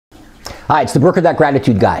Hi, it's the Brooker That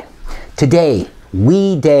Gratitude Guy. Today,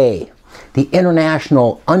 We Day, the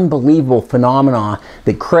international, unbelievable phenomena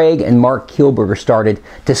that Craig and Mark Kielburger started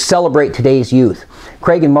to celebrate today's youth.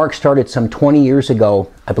 Craig and Mark started some 20 years ago,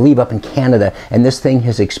 I believe up in Canada, and this thing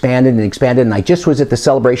has expanded and expanded, and I just was at the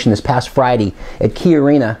celebration this past Friday at Key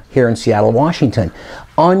Arena here in Seattle, Washington.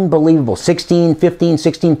 Unbelievable.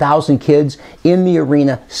 16,000 kids in the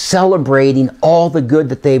arena celebrating all the good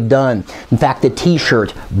that they've done. In fact, the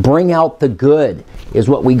t-shirt, Bring Out the Good, is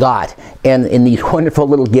what we got, and in these wonderful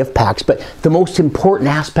little gift packs. But the most important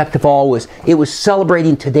aspect of all was it was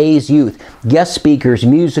celebrating today's youth. Guest speakers,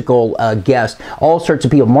 musical guests, all sorts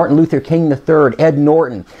of people. Martin Luther King III, Ed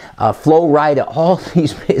Norton, Flo Rida, all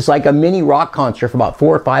these. It's like a mini rock concert for about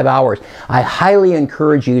 4 or 5 hours. I highly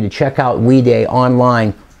encourage you to check out We Day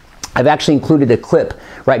online. I've actually included a clip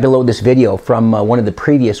right below this video from one of the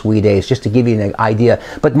previous We Days, just to give you an idea.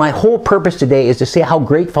 But my whole purpose today is to say how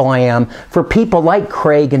grateful I am for people like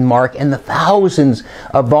Craig and Mark and the thousands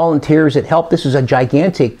of volunteers that helped. This is a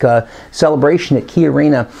gigantic celebration at Key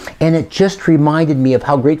Arena, and it just reminded me of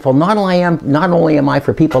how grateful not only am I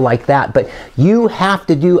for people like that, but you have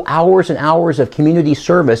to do hours and hours of community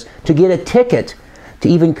service to get a ticket to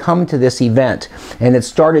even come to this event. And it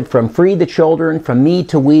started from Free the Children, from Me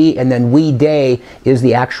to We, and then We Day is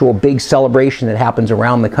the actual big celebration that happens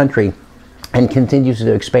around the country and continues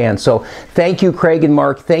to expand. So thank you, Craig and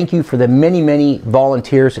Mark. Thank you for the many, many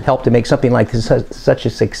volunteers that helped to make something like this such a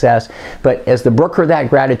success. But as the Brooker That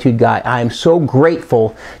Gratitude Guy, I am so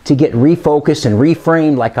grateful to get refocused and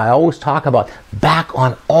reframed, like I always talk about, back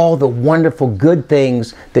on all the wonderful good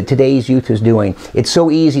things that today's youth is doing. It's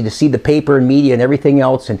so easy to see the paper and media and everything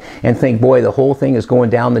else and think, boy, the whole thing is going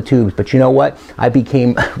down the tubes. But you know what? I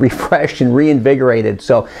became refreshed and reinvigorated.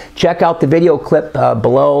 So check out the video clip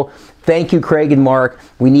below. Thank you, Craig and Mark.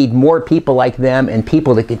 We need more people like them and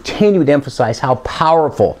people that continue to emphasize how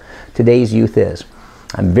powerful today's youth is.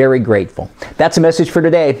 I'm very grateful. That's a message for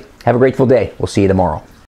today. Have a grateful day. We'll see you tomorrow.